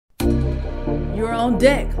You're on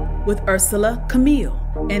deck with Ursula Camille,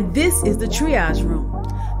 and this is the Triage Room.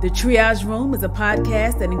 The Triage Room is a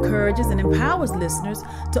podcast that encourages and empowers listeners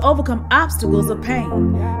to overcome obstacles of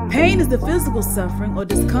pain. Pain is the physical suffering or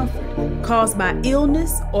discomfort caused by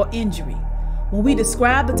illness or injury. When we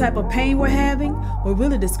describe the type of pain we're having, we're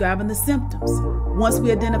really describing the symptoms. Once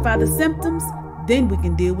we identify the symptoms, then we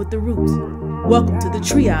can deal with the root. Welcome to the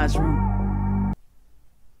Triage Room.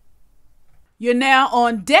 You're now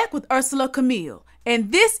on deck with Ursula Camille,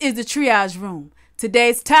 and this is the Triage Room.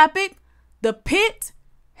 Today's topic, the pit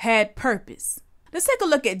had purpose. Let's take a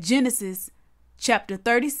look at Genesis chapter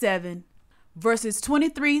 37, verses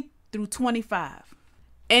 23 through 25.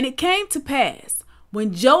 And it came to pass,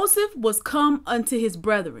 when Joseph was come unto his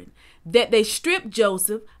brethren, that they stripped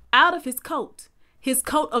Joseph out of his coat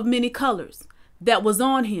of many colors, that was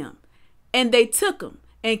on him. And they took him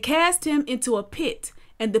and cast him into a pit,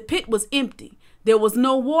 and the pit was empty. There was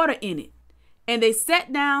no water in it. And they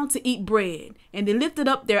sat down to eat bread, and they lifted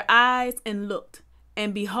up their eyes and looked.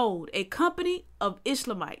 And behold, a company of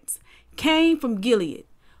Ishmaelites came from Gilead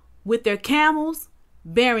with their camels,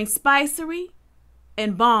 bearing spicery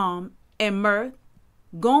and balm and myrrh,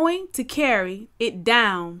 going to carry it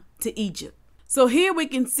down to Egypt. So here we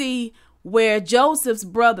can see where Joseph's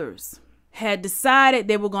brothers had decided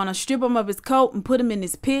they were going to strip him of his coat and put him in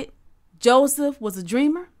his pit. Joseph was a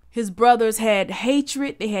dreamer. His brothers had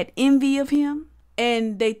hatred. They had envy of him.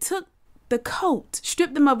 And they took the coat,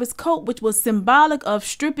 stripped him of his coat, which was symbolic of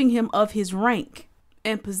stripping him of his rank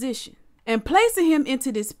and position, and placing him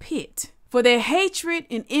into this pit. For their hatred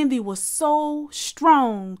and envy was so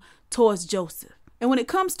strong towards Joseph. And when it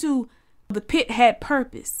comes to the pit had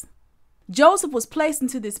purpose, Joseph was placed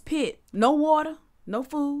into this pit, no water, no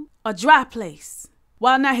food, a dry place,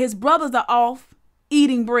 while now his brothers are off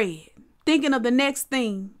eating bread, thinking of the next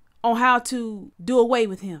thing on how to do away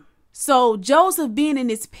with him. So Joseph being in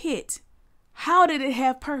this pit, how did it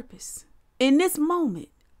have purpose? In this moment,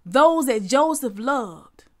 those that Joseph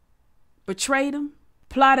loved betrayed him,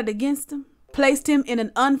 plotted against him, placed him in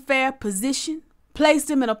an unfair position,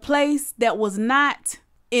 placed him in a place that was not,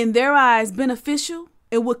 in their eyes, beneficial.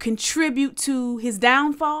 It would contribute to his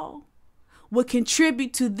downfall, would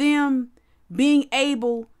contribute to them being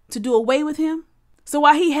able to do away with him. So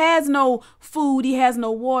while he has no food, he has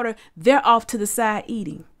no water, they're off to the side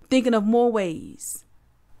eating, thinking of more ways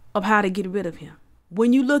of how to get rid of him.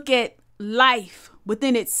 When you look at life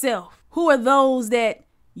within itself, who are those that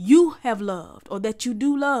you have loved or that you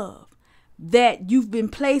do love, that you've been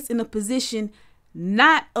placed in a position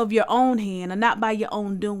not of your own hand or not by your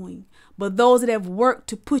own doing, but those that have worked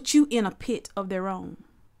to put you in a pit of their own,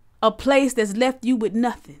 a place that's left you with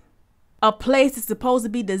nothing, a place that's supposed to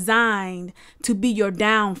be designed to be your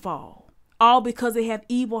downfall, all because they have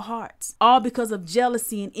evil hearts, all because of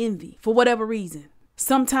jealousy and envy, for whatever reason.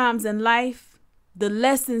 Sometimes in life, the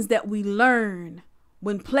lessons that we learn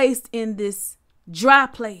when placed in this dry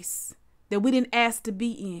place that we didn't ask to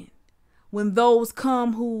be in, when those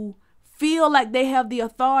come who feel like they have the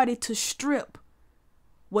authority to strip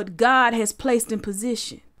what God has placed in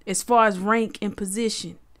position as far as rank and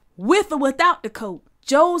position, with or without the coat,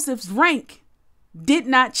 Joseph's rank did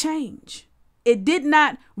not change. It did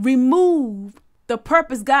not remove the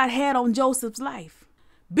purpose God had on Joseph's life.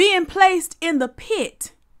 Being placed in the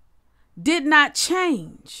pit did not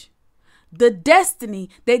change the destiny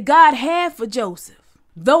that God had for Joseph.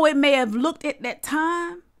 Though it may have looked at that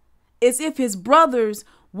time as if his brothers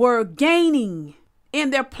were gaining in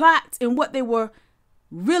their plots and what they were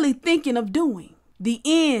really thinking of doing, the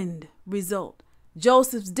end result,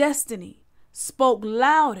 Joseph's destiny, spoke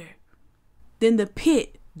louder than the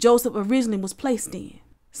pit Joseph originally was placed in.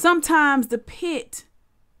 Sometimes the pit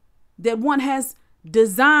that one has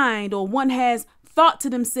designed or one has thought to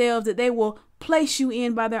themselves that they will place you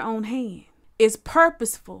in by their own hand is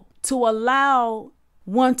purposeful to allow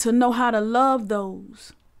one to know how to love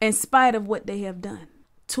those in spite of what they have done,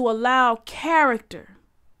 to allow character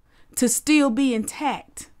to still be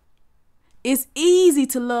intact. It's easy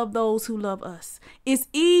to love those who love us. It's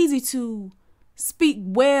easy to speak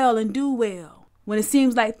well and do well when it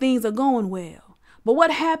seems like things are going well. But what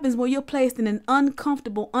happens when you're placed in an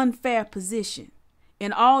uncomfortable, unfair position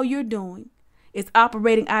and all you're doing is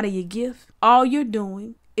operating out of your gift? All you're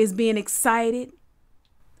doing is being excited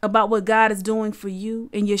about what God is doing for you,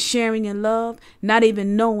 and you're sharing in love, not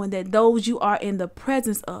even knowing that those you are in the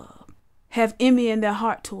presence of have envy in their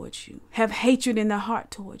heart towards you, have hatred in their heart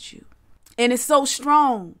towards you. And it's so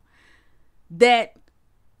strong that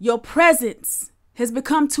your presence has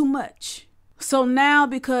become too much. So now,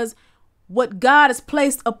 because what God has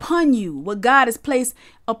placed upon you, what God has placed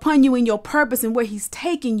upon you in your purpose and where he's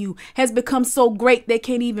taking you has become so great they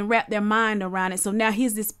can't even wrap their mind around it. So now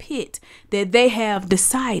here's this pit that they have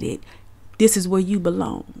decided this is where you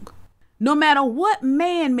belong. No matter what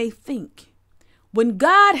man may think, when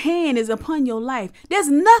God's hand is upon your life, there's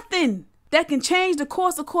nothing that can change the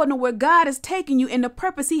course according to where God is taking you and the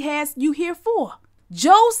purpose he has you here for.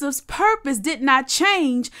 Joseph's purpose did not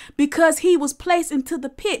change because he was placed into the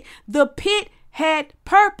pit. The pit had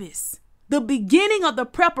purpose. The beginning of the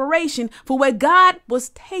preparation for where God was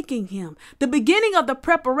taking him. The beginning of the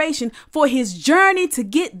preparation for his journey to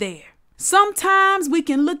get there. Sometimes we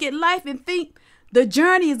can look at life and think the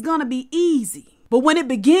journey is going to be easy. But when it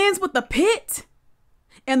begins with the pit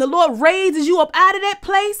and the Lord raises you up out of that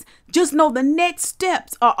place, just know the next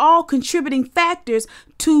steps are all contributing factors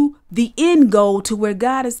to the end goal, to where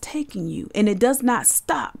God is taking you. And it does not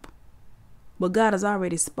stop what God has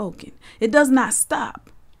already spoken. It does not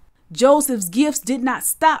stop. Joseph's gifts did not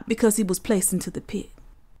stop because he was placed into the pit.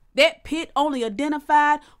 That pit only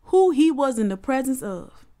identified who he was in the presence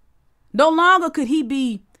of. No longer could he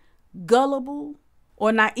be gullible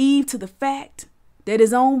or naive to the fact that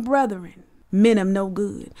his own brethren meant him no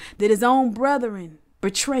good, that his own brethren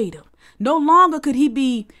betrayed him. No longer could he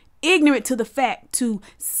be ignorant to the fact to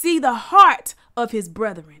see the heart of his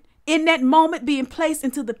brethren. In that moment, being placed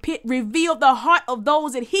into the pit revealed the heart of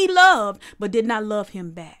those that he loved but did not love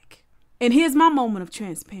him back. And here's my moment of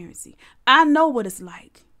transparency. I know what it's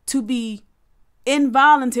like to be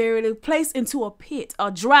involuntarily placed into a pit,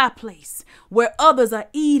 a dry place where others are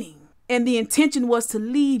eating, and the intention was to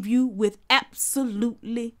leave you with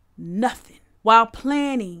absolutely nothing while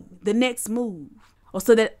planning the next move, or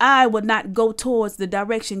so that I would not go towards the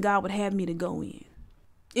direction God would have me to go in.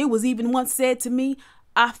 It was even once said to me,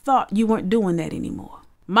 I thought you weren't doing that anymore.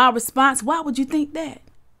 My response, why would you think that?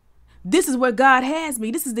 This is where God has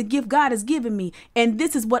me. This is the gift God has given me. And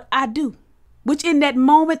this is what I do. Which in that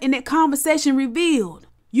moment, in that conversation revealed,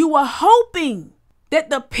 you were hoping that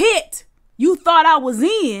the pit you thought I was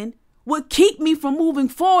in would keep me from moving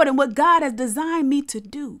forward in what God has designed me to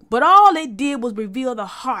do. But all it did was reveal the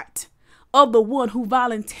heart of the one who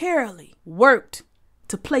voluntarily worked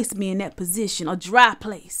to place me in that position, a dry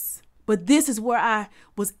place. But this is where I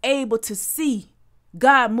was able to see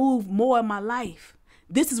God move more in my life.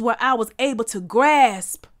 This is where I was able to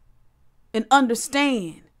grasp and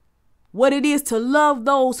understand what it is to love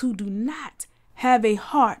those who do not have a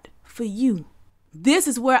heart for you. This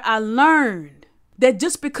is where I learned that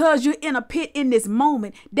just because you're in a pit in this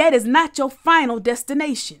moment, that is not your final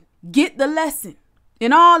destination. Get the lesson.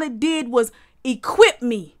 And all it did was equip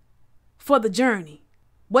me for the journey.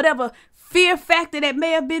 Whatever fear factor that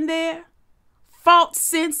may have been there, false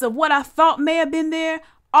sense of what I thought may have been there,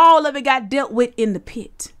 all of it got dealt with in the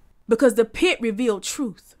pit. Because the pit revealed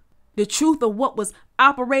truth. The truth of what was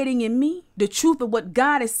operating in me, the truth of what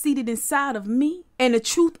God has seated inside of me, and the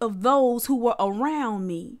truth of those who were around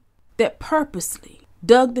me that purposely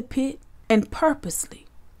dug the pit and purposely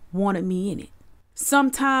wanted me in it.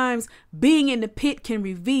 Sometimes being in the pit can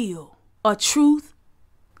reveal a truth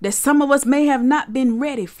that some of us may have not been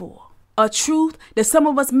ready for, a truth that some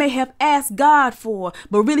of us may have asked God for,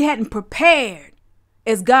 but really hadn't prepared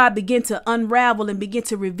as God began to unravel and begin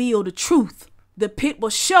to reveal the truth. The pit will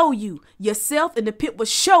show you yourself, and the pit will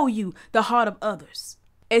show you the heart of others.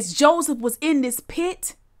 As Joseph was in this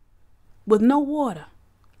pit with no water,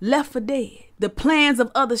 left for dead, the plans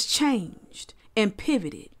of others changed and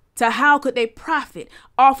pivoted to how could they profit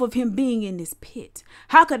off of him being in this pit?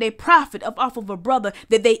 How could they profit off of a brother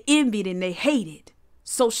that they envied and they hated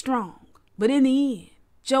so strong? But in the end,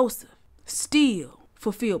 Joseph still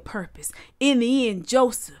fulfilled purpose. In the end,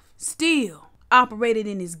 Joseph still operated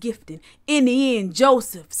in his gifting. In the end,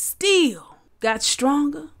 Joseph still got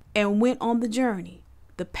stronger and went on the journey,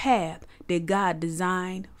 the path that God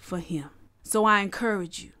designed for him. So I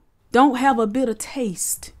encourage you, don't have a bitter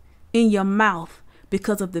taste in your mouth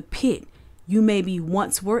because of the pit you maybe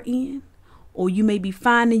once were in, or you may be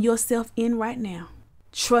finding yourself in right now.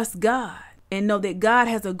 Trust God and know that God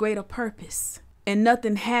has a greater purpose, and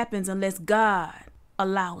nothing happens unless God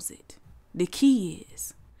allows it. The key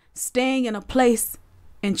is staying in a place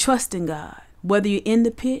and trusting God, whether you're in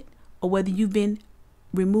the pit or whether you've been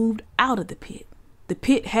removed out of the pit. The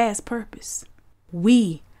pit has purpose.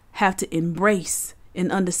 We have to embrace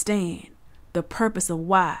and understand the purpose of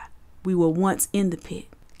why we were once in the pit.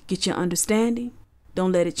 Get your understanding.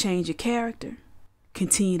 Don't let it change your character.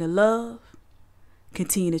 Continue to love.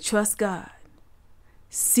 Continue to trust God.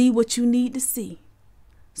 See what you need to see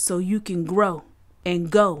so you can grow and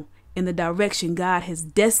go in the direction God has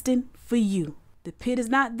destined for you. The pit is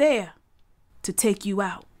not there to take you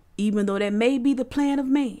out, even though that may be the plan of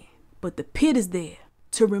man. But the pit is there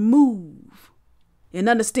to remove and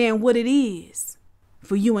understand what it is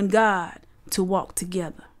for you and God to walk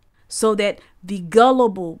together. So that the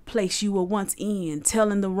gullible place you were once in,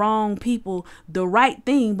 telling the wrong people the right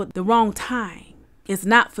thing, but the wrong time, it's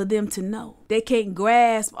not for them to know. They can't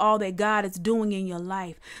grasp all that God is doing in your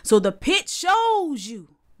life. So the pit shows you,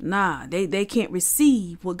 they can't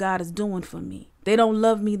receive what God is doing for me. They don't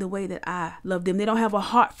love me the way that I love them. They don't have a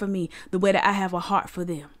heart for me the way that I have a heart for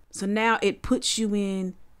them. So now it puts you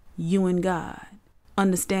in you and God,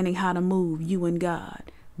 understanding how to move you and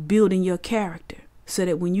God, building your character so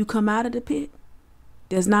that when you come out of the pit,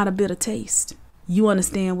 there's not a bitter taste. You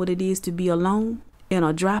understand what it is to be alone in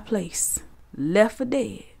a dry place, left for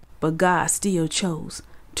dead, but God still chose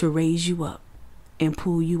to raise you up and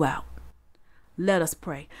pull you out. Let us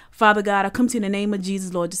pray. Father God, I come to you in the name of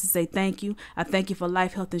Jesus, Lord, just to say thank you. I thank you for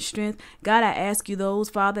life, health, and strength. God, I ask you those,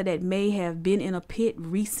 Father, that may have been in a pit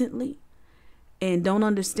recently and don't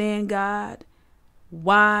understand, God,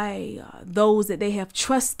 why those that they have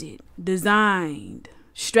trusted, designed,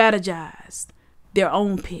 strategized their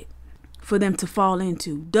own pit for them to fall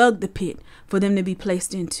into, dug the pit for them to be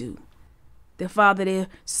placed into. Their Father, they're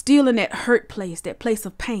still in that hurt place, that place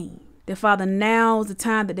of pain. Their Father, now's the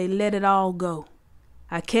time that they let it all go.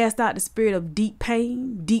 I cast out the spirit of deep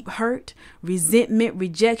pain, deep hurt, resentment,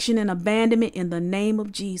 rejection, and abandonment in the name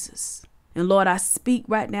of Jesus. And Lord, I speak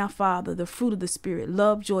right now, Father, the fruit of the Spirit,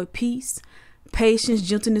 love, joy, peace, patience,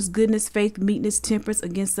 gentleness, goodness, faith, meekness, temperance.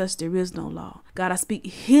 Against such there is no law. God, I speak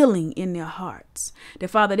healing in their hearts. That,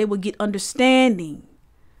 Father, they will get understanding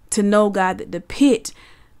to know, God, that the pit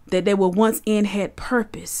that they were once in had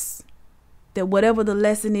purpose. That whatever the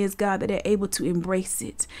lesson is, God, that they're able to embrace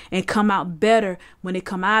it and come out better when they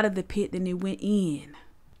come out of the pit than they went in.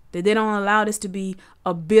 That they don't allow this to be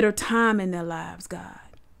a bitter time in their lives, God,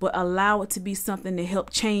 but allow it to be something to help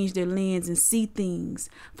change their lens and see things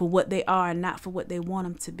for what they are and not for what they want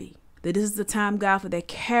them to be. That this is the time, God, for their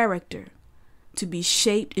character to be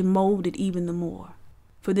shaped and molded even the more.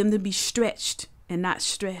 For them to be stretched and not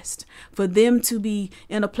stressed. For them to be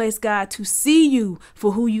in a place, God, to see you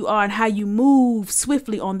for who you are and how you move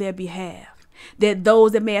swiftly on their behalf. That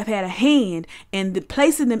those that may have had a hand and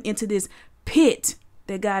placing them into this pit,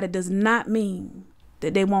 that, God, it does not mean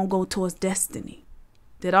that they won't go towards destiny.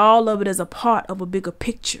 That all of it is a part of a bigger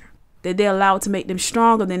picture. That they allow it to make them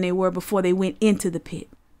stronger than they were before they went into the pit.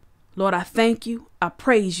 Lord, I thank you, I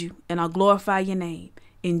praise you, and I glorify your name.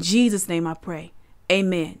 In Jesus' name I pray.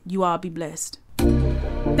 Amen. You all be blessed.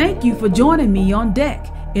 Thank you for joining me on deck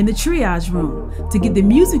in the Triage Room. To get the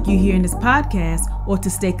music you hear in this podcast or to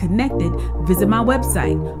stay connected, visit my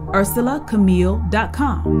website,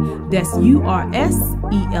 ursulacamille.com. That's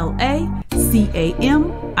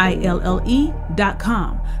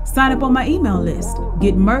URSELACAMILLE.com. Sign up on my email list,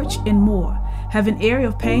 get merch and more. Have an area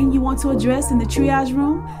of pain you want to address in the Triage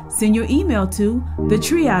Room? Send your email to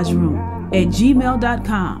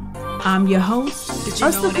thetriageroom@gmail.com. I'm your host,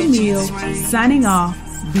 Ursula Camille, signing off.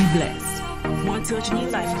 Be blessed. One touch and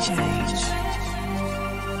your life will change.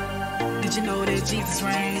 Did you know that Jesus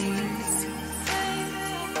reigns?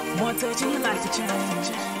 One touch and your life will change.